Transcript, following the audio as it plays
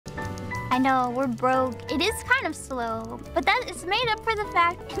I know, we're broke. It is kind of slow, but that is made up for the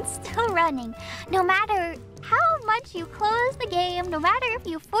fact it's still running. No matter how much you close the game, no matter if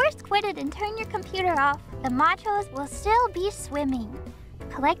you force quit it and turn your computer off, the machos will still be swimming,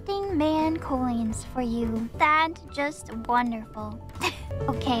 collecting man coins for you. That's just wonderful.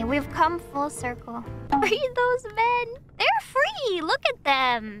 Okay, we've come full circle. Free those men! They're free! Look at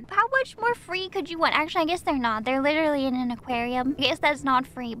them! How much more free could you want? Actually, I guess they're not. They're literally in an aquarium. I guess that's not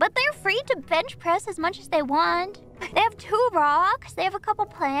free. But they're free to bench press as much as they want. They have 2 rocks. They have a couple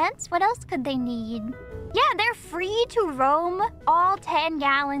plants. What else could they need? Yeah, they're free to roam all 10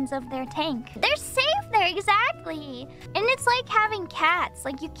 gallons of their tank. They're safe there, exactly. And it's like having cats.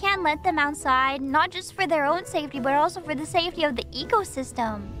 Like, you can't let them outside, not just for their own safety, but also for the safety of the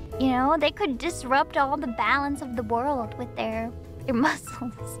ecosystem. You know, they could disrupt all the balance of the world with their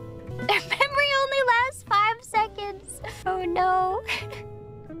muscles. Their memory only lasts 5 seconds. Oh no.